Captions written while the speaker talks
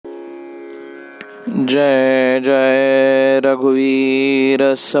जय जय रघुवीर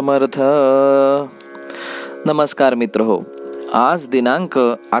समर्थ. नमस्कार मित्र हो. आज दिनांक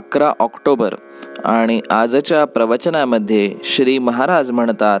 11 ऑक्टोबर आणि आजच्या प्रवचनामध्ये श्री महाराज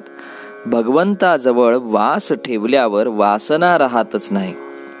म्हणतात, भगवंताजवळ वास ठेवल्यावर वासना राहतच नाही.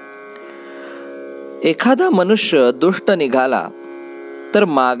 एखादा मनुष्य दुष्ट निघाला तर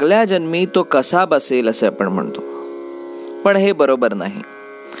मागल्या जन्मी तो कसा बसेल असे आपण म्हणतो, पण हे बरोबर नाही.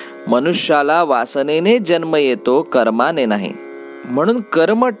 मनुष्याला वासनेने जन्म येतो, कर्माने नाही. म्हणून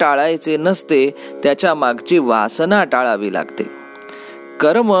कर्म टाळायचे नसते, त्याच्या मागची वासना टाळावी लागते.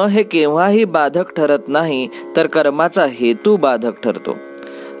 कर्म हे केव्हाही बाधक ठरत नाही, तर कर्माचा हेतू बाधक ठरतो.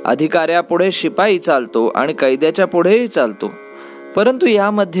 अधिकाऱ्यापुढे शिपाई चालतो आणि कैद्याच्या पुढेही चालतो, परंतु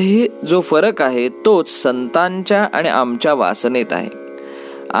यामध्येही जो फरक आहे तोच संतांच्या आणि आमच्या वासनेत आहे.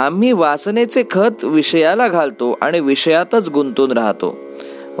 आम्ही वासनेचे खत विषयाला घालतो आणि विषयातच गुंतून राहतो.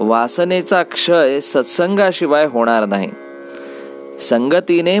 वासनेचा क्षय सत्संगाशिवाय होणार नाही.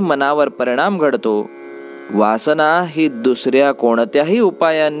 संगतीने मनावर परिणाम घडतो. वासना ही दुसऱ्या कोणत्याही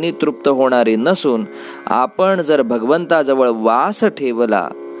उपायांनी तृप्त होणारी नसून आपण जर भगवंताजवळ वास ठेवला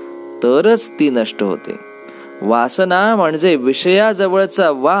तरच ती नष्ट होते. वासना म्हणजे विषयाजवळचा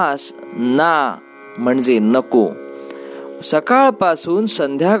वास, ना म्हणजे नको. सकाळपासून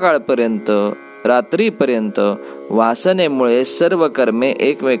संध्याकाळपर्यंत, रात्रीपर्यंत वासनेमुळे सर्व कर्मे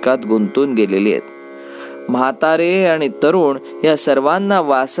एकमेकात गुंतून गेलेली आहेत. म्हातारे आणि तरुण या सर्वांना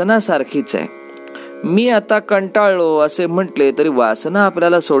वासना सारखीच आहे. मी आता कंटाळलो असे म्हटले तरी वासना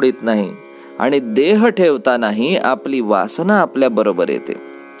आपल्याला सोडित नाही आणि देह ठेवतानाही आपली वासना आपल्या बरोबर येते.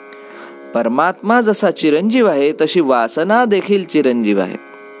 परमात्मा जसा चिरंजीव आहे तशी वासना देखील चिरंजीव आहे.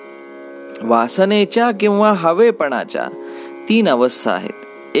 वासनेच्या किंवा हवेपणाच्या 3 अवस्था आहेत.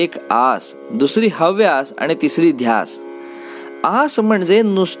 एक आस, दुसरी हव्यास आणि तिसरी ध्यास. आस म्हणजे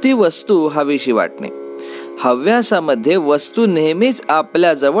नुसती वस्तू हवीशी वाटणे. हव्यासामध्ये वस्तू नेहमीच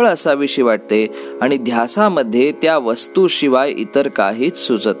आपल्या जवळ असावीशी वाटते आणि ध्यासामध्ये त्या वस्तूशिवाय इतर काहीच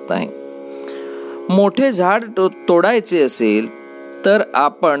सुचत नाही. मोठे झाड तोडायचे असेल तर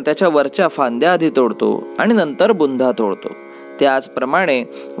आपण त्याच्या वरच्या फांद्या आधी तोडतो आणि नंतर बुंधा तोडतो. त्याचप्रमाणे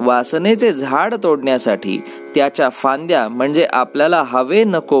वासनेचे झाड तोडण्यासाठी त्याच्या फांद्या म्हणजे आपल्याला हवे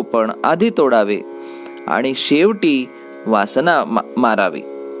नको पण आधी तोडावे आणि शेवटी वासना मारावी.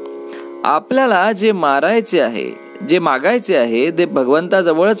 आपल्याला जे मारायचे आहे, जे मागायचे आहे ते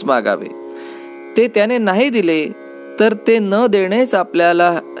भगवंताजवळच मागावे. ते त्याने नाही दिले तर ते न देणेच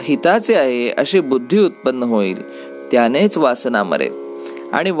आपल्याला हिताचे आहे अशी बुद्धी उत्पन्न होईल. त्यानेच वासना मरेल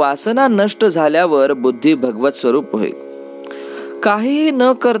आणि वासना नष्ट झाल्यावर बुद्धी भगवत स्वरूप होईल. काही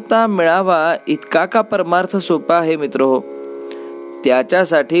न करता मिळावा इतका का परमार्थ सोपा आहे मित्र हो.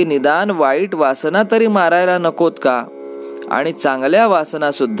 त्याच्यासाठी निदान वाईट वासना तरी मारायला नकोत का? आणि चांगल्या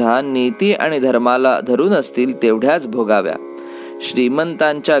वासना सुद्धा नीती आणि धर्माला धरून असतील तेवढ्याच भोगाव्या.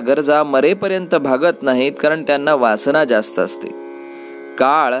 श्रीमंतांच्या गरजा मरेपर्यंत भागत नाहीत, कारण त्यांना वासना जास्त असते.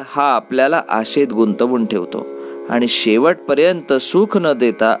 काळ हा आपल्याला आशेत गुंतवून ठेवतो आणि शेवटपर्यंत सुख न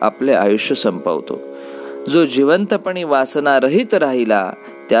देता आपले आयुष्य संपवतो. जो जिवंतपणी वासना रहित राहिला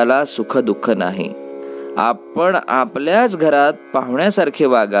त्याला सुख दुःख नाही. आपण आपल्याच घरात पाहुण्यासारखे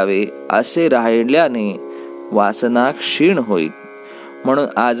वागावे असे राहिल्याने वासना क्षीण होईल. म्हणून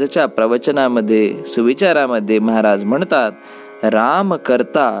आजच्या प्रवचनामध्ये, सुविचारामध्ये महाराज म्हणतात, राम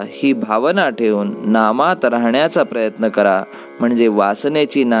करता ही भावना ठेवून नामात राहण्याचा प्रयत्न करा, म्हणजे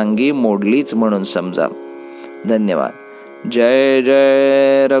वासनेची नांगी मोडलीच म्हणून समजा. धन्यवाद. जय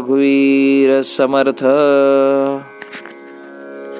जय रघुवीर समर्थ.